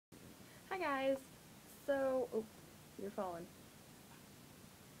guys. Oh, you're falling.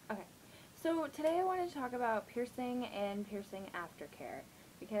 Okay. So today I wanted to talk about piercing and piercing aftercare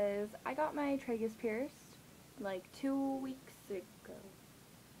because I got my tragus pierced like 2 weeks ago.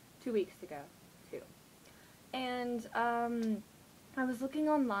 2 weeks ago, too. And I was looking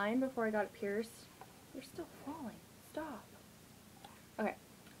online before I got it pierced. You're still falling. Stop. Okay.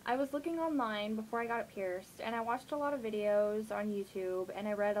 I was looking online before I got it pierced, and I watched a lot of videos on YouTube, and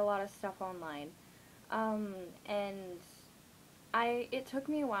I read a lot of stuff online. And it took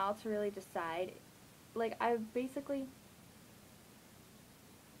me a while to really decide. Like, I basically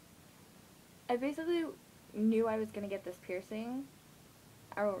knew I was gonna get this piercing.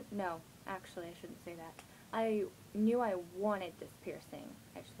 Or, no, actually, I shouldn't say that. I knew I wanted this piercing.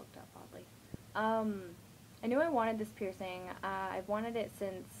 I just looked up oddly. I knew I wanted this piercing. I've wanted it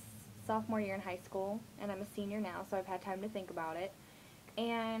since sophomore year in high school, and I'm a senior now, so I've had time to think about it.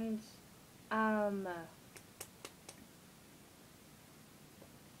 And,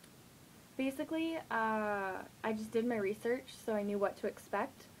 basically, I just did my research, so I knew what to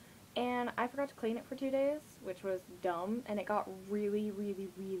expect. And I forgot to clean it for 2 days, which was dumb, and it got really, really,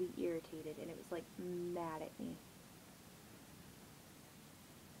 really irritated, and it was, like, mad at me.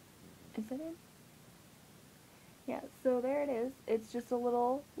 Is it in? Yeah, so there it is. It's just a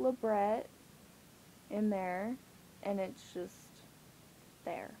little labret in there, and it's just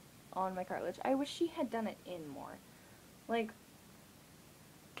there on my cartilage. I wish she had done it in more. Like,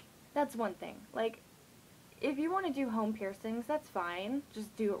 that's one thing. Like, if you want to do home piercings, that's fine.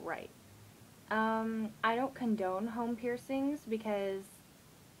 Just do it right. I don't condone home piercings because,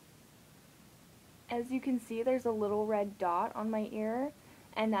 as you can see, there's a little red dot on my ear,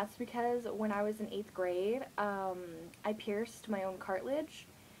 and that's because when I was in 8th grade, I pierced my own cartilage,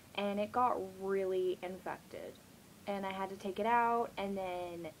 and it got really infected, and I had to take it out, and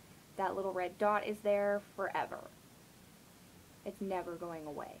then that little red dot is there forever. It's never going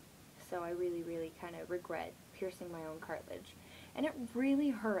away. So I really, really kind of regret piercing my own cartilage. And it really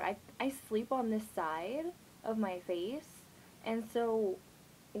hurt. I sleep on this side of my face, and so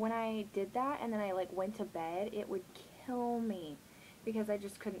when I did that and then I like went to bed, it would kill me because I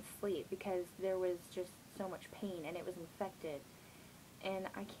just couldn't sleep because there was just so much pain and it was infected. And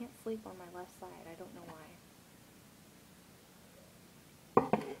I can't sleep on my left side. I don't know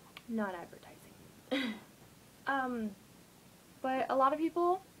why. Not advertising. But a lot of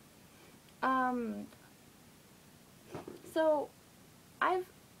people, so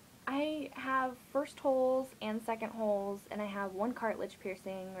I have first holes and second holes, and I have one cartilage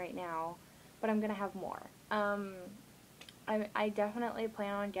piercing right now, but I'm gonna have more. I definitely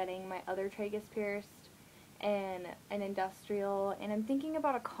plan on getting my other tragus pierced and an industrial, and I'm thinking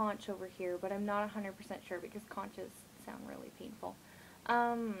about a conch over here, but I'm not 100% sure because conches sound really painful.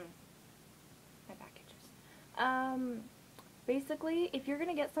 My back itches. Basically, if you're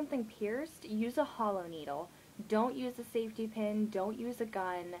gonna get something pierced, use a hollow needle. Don't use a safety pin, don't use a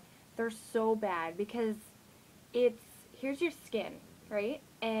gun. They're so bad because here's your skin, right?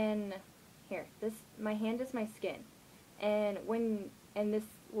 And here, my hand is my skin. And this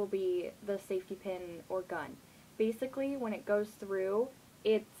will be the safety pin or gun. Basically, when it goes through,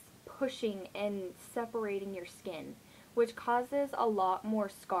 it's pushing and separating your skin, which causes a lot more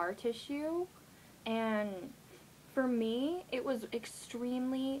scar tissue. And for me, it was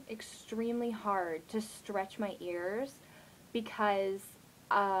extremely, extremely hard to stretch my ears because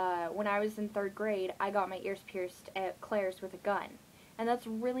when I was in 3rd grade, I got my ears pierced at Claire's with a gun. And that's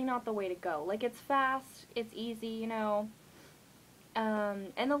really not the way to go. Like, it's fast, it's easy, you know.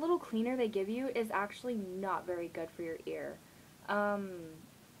 And the little cleaner they give you is actually not very good for your ear.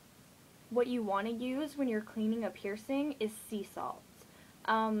 What you want to use when you're cleaning a piercing is sea salt.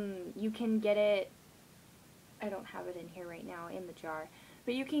 You can get it, I don't have it in here right now in the jar,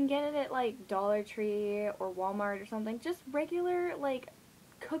 but you can get it at like Dollar Tree or Walmart or something. Just regular like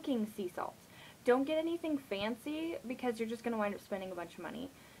cooking sea salts. Don't get anything fancy because you're just going to wind up spending a bunch of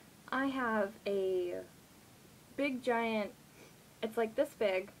money. I have a big giant, it's like this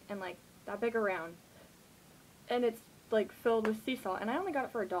big and like that big around, and it's like filled with sea salt, and I only got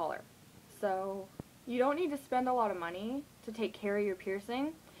it for $1. So you don't need to spend a lot of money to take care of your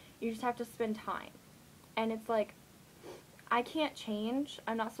piercing. You just have to spend time. And it's like, I can't change.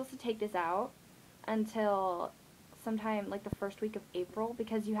 I'm not supposed to take this out until sometime like the first week of April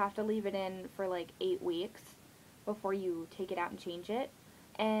because you have to leave it in for like 8 weeks before you take it out and change it.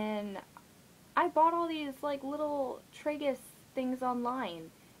 And I bought all these like little tragus things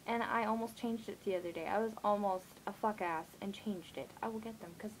online, and I almost changed it the other day. I was almost a fuck ass and changed it. I will get them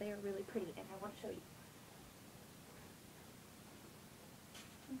because they are really pretty and I want to show you.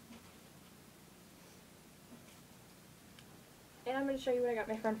 I'm going to show you what I got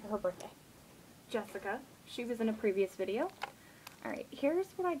my friend for her birthday. Jessica. She was in a previous video. Alright, here's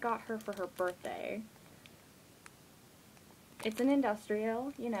what I got her for her birthday. It's an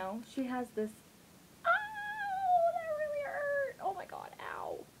industrial, you know. She has this... Ow! That really hurt! Oh my god,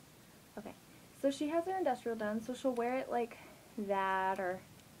 ow. Okay, so she has her industrial done, so she'll wear it like that, or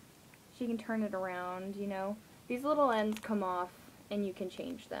she can turn it around, you know. These little ends come off, and you can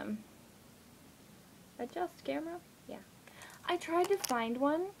change them. Adjust camera? Yeah. I tried to find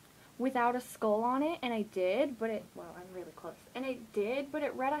one without a skull on it, and I did, but it... Well, I'm really close. And I did, but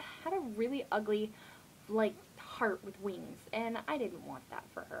it had a really ugly, like, heart with wings, and I didn't want that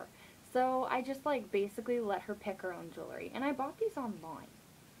for her. So I just, like, basically let her pick her own jewelry. And I bought these online.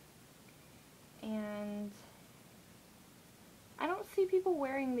 And I don't see people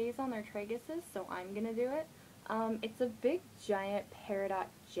wearing these on their traguses, so I'm gonna do it. It's a big, giant peridot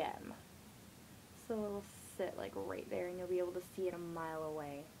gem. So it'll sit, like, right there, and you'll be able to see it a mile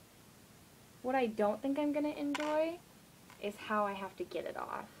away. What I don't think I'm gonna enjoy is how I have to get it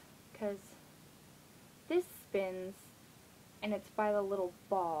off. Because this spins, and it's by the little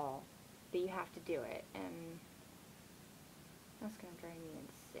ball that you have to do it, and that's gonna drive me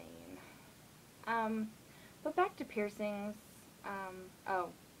insane. But back to piercings. Oh,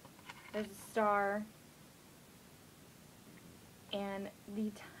 there's a star, and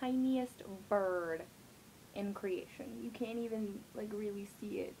the tiniest bird in creation. You can't even, like, really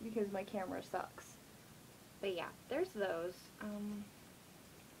see it because my camera sucks. But yeah, there's those.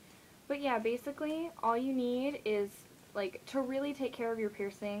 But yeah, basically, all you need is, like, to really take care of your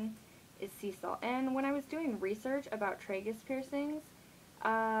piercing is sea salt. And when I was doing research about tragus piercings,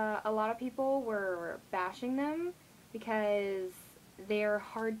 a lot of people were bashing them because they're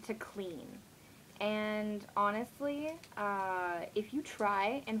hard to clean. And honestly, if you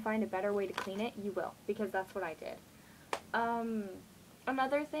try and find a better way to clean it, you will, because that's what I did.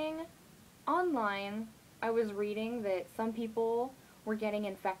 Another thing, online, I was reading that some people were getting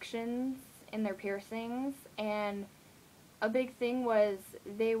infections in their piercings, and a big thing was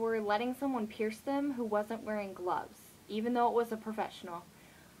they were letting someone pierce them who wasn't wearing gloves, even though it was a professional.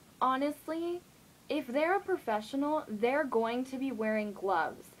 Honestly, if they're a professional, they're going to be wearing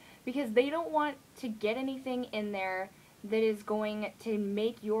gloves, because they don't want to get anything in there that is going to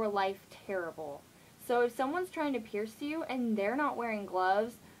make your life terrible. So if someone's trying to pierce you and they're not wearing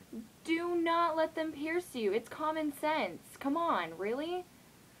gloves, do not let them pierce you. It's common sense. Come on, really?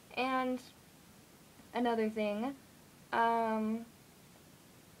 And another thing, if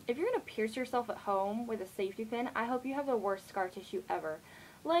you're going to pierce yourself at home with a safety pin, I hope you have the worst scar tissue ever.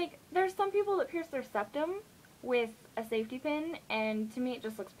 Like, there's some people that pierce their septum with a safety pin, and to me it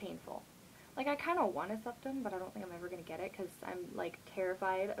just looks painful. Like, I kind of want a septum, but I don't think I'm ever going to get it, because I'm, like,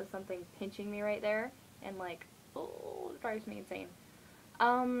 terrified of something pinching me right there, and, like, oh, it drives me insane.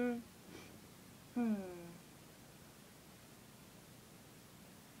 Awkward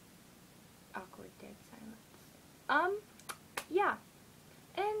dead silence. Yeah.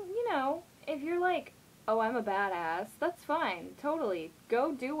 And, you know, if you're like, oh, I'm a badass, that's fine, totally.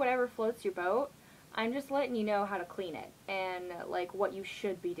 Go do whatever floats your boat. I'm just letting you know how to clean it, and, like, what you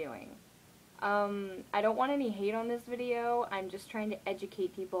should be doing. I don't want any hate on this video. I'm just trying to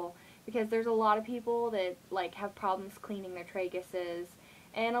educate people, because there's a lot of people that, like, have problems cleaning their traguses,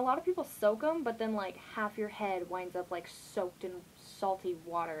 and a lot of people soak them, but then, like, half your head winds up, like, soaked in salty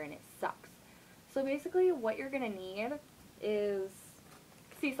water, and it sucks. So basically, what you're gonna need is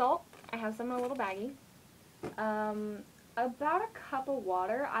sea salt. I have some in a little baggie. About a cup of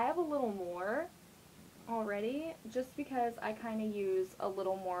water. I have a little more already, just because I kind of use a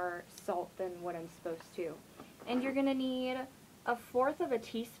little more salt than what I'm supposed to. And you're gonna need 1/4 of a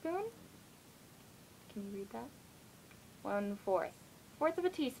teaspoon. Can you read that? 1/4. 1/4 of a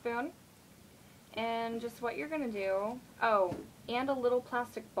teaspoon. And just what you're gonna do, oh, and a little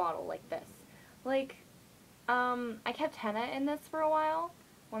plastic bottle like this. Like, I kept henna in this for a while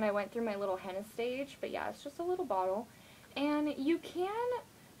when I went through my little henna stage, but yeah, it's just a little bottle. And you can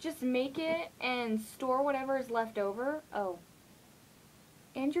just make it and store whatever is left over. Oh.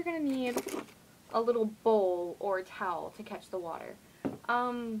 And you're going to need a little bowl or a towel to catch the water.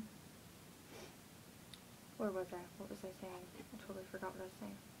 Where was I? What was I saying? I totally forgot what I was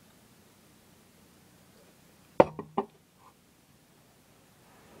saying.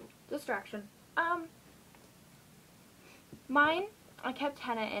 Distraction. Mine, I kept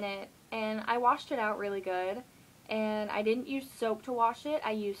henna in it, and I washed it out really good. And I didn't use soap to wash it,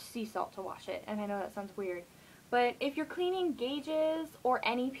 I used sea salt to wash it. And I know that sounds weird. But if you're cleaning gauges or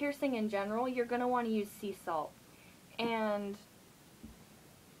any piercing in general, you're going to want to use sea salt. And,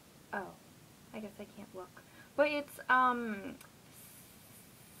 oh, I guess I can't look. But it's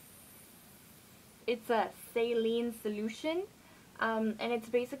it's a saline solution, and it's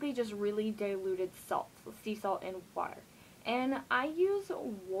basically just really diluted salt, sea salt in water. And I use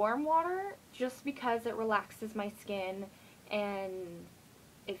warm water just because it relaxes my skin and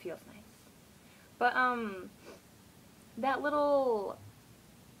it feels nice. But, that little,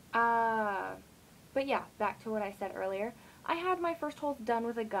 but yeah, back to what I said earlier. I had my first holes done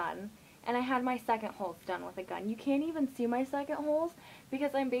with a gun, and I had my second holes done with a gun. You can't even see my second holes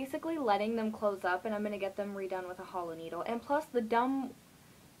because I'm basically letting them close up, and I'm going to get them redone with a hollow needle. And plus the dumb,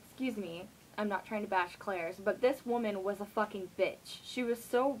 excuse me, I'm not trying to bash Claire's, but this woman was a fucking bitch. She was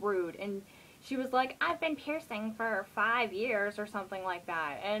so rude, and she was like, I've been piercing for 5 years or something like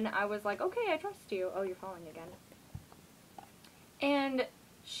that. And I was like, okay, I trust you. Oh, you're falling again. And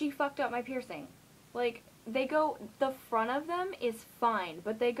she fucked up my piercing. Like, they go, the front of them is fine,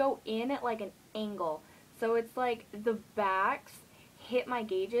 but they go in at like an angle. So it's like the backs hit my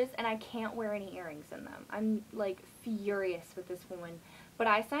gauges and I can't wear any earrings in them. I'm like furious with this woman. But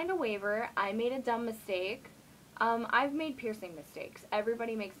I signed a waiver. I made a dumb mistake. I've made piercing mistakes.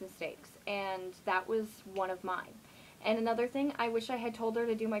 Everybody makes mistakes. And that was one of mine. And another thing, I wish I had told her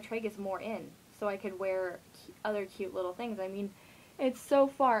to do my tragus more in so I could wear other cute little things. I mean, it's so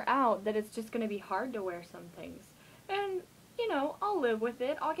far out that it's just going to be hard to wear some things. And, you know, I'll live with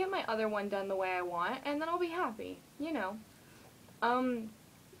it. I'll get my other one done the way I want, and then I'll be happy, you know.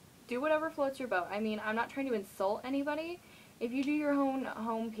 Do whatever floats your boat. I mean, I'm not trying to insult anybody. If you do your own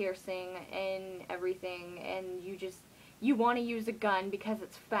home piercing and everything, and you want to use a gun because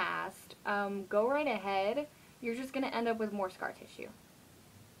it's fast, go right ahead. You're just going to end up with more scar tissue.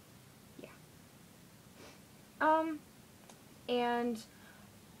 Yeah. And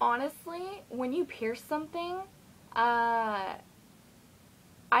honestly, when you pierce something, I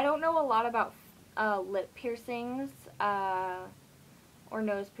don't know a lot about lip piercings or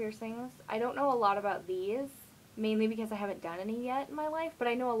nose piercings. I don't know a lot about these, mainly because I haven't done any yet in my life, but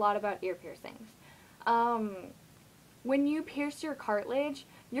I know a lot about ear piercings. When you pierce your cartilage,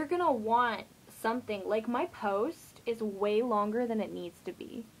 you're going to want something. Like, my post is way longer than it needs to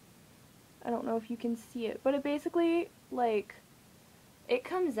be. I don't know if you can see it, but it basically, like, it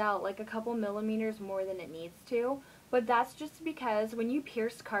comes out like a couple millimeters more than it needs to, but that's just because when you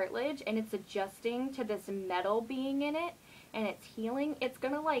pierce cartilage and it's adjusting to this metal being in it and it's healing, it's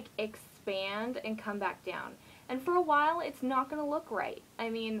gonna like expand and come back down. And for a while, it's not gonna look right. I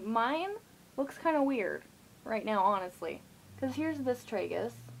mean, mine looks kind of weird right now, honestly, because here's this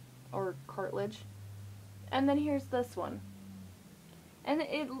tragus, or cartilage, and then here's this one. And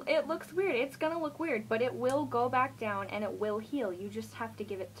it looks weird. It's going to look weird, but it will go back down and it will heal. You just have to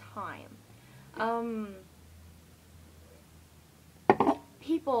give it time.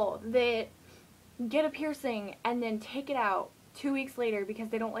 People that get a piercing and then take it out 2 weeks later because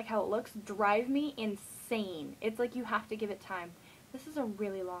they don't like how it looks drive me insane. It's like you have to give it time. This is a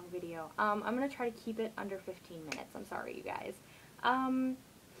really long video. I'm going to try to keep it under 15 minutes. I'm sorry, you guys.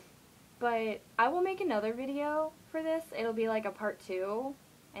 But I will make another video for this. It'll be like a part 2.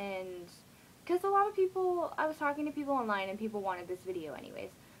 And because a lot of people, I was talking to people online and people wanted this video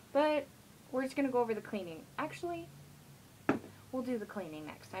anyways. But we're just going to go over the cleaning. Actually, we'll do the cleaning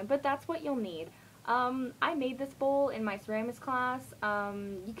next time. But that's what you'll need. I made this bowl in my ceramics class.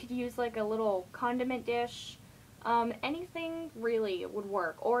 You could use like a little condiment dish. Anything really would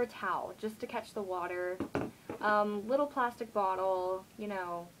work. Or a towel just to catch the water. Little plastic bottle, you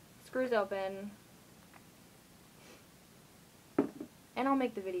know. Screws open, and I'll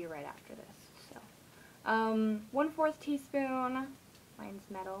make the video right after this. So, 1/4 teaspoon, mine's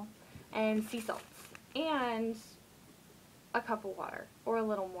metal, and sea salts, and a cup of water, or a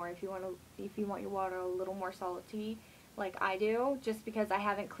little more if you want your water a little more salty, like I do, just because I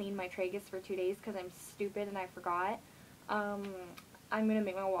haven't cleaned my tragus for 2 days because I'm stupid and I forgot. I'm gonna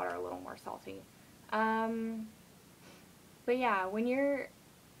make my water a little more salty. But yeah, when you're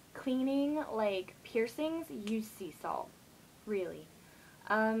cleaning, like, piercings, use sea salt. Really.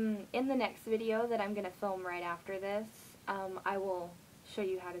 In the next video that I'm going to film right after this, I will show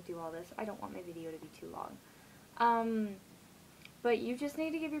you how to do all this. I don't want my video to be too long. But you just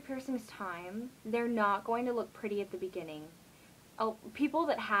need to give your piercings time. They're not going to look pretty at the beginning. People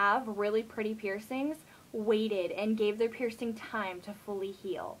that have really pretty piercings waited and gave their piercing time to fully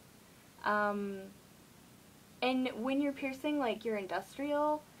heal. And when you're piercing, like, your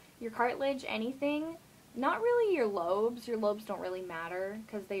industrial, your cartilage, anything, not really your lobes don't really matter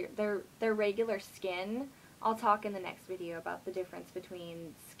because they're regular skin. I'll talk in the next video about the difference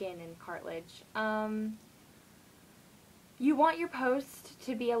between skin and cartilage. You want your post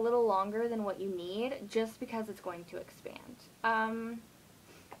to be a little longer than what you need just because it's going to expand.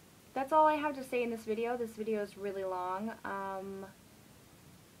 That's that's all I have to say in this video. This video is really long.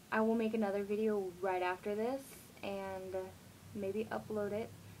 I will make another video right after this and maybe upload it.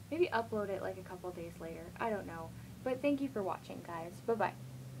 Maybe upload it like a couple days later. I don't know. But thank you for watching, guys. Bye-bye.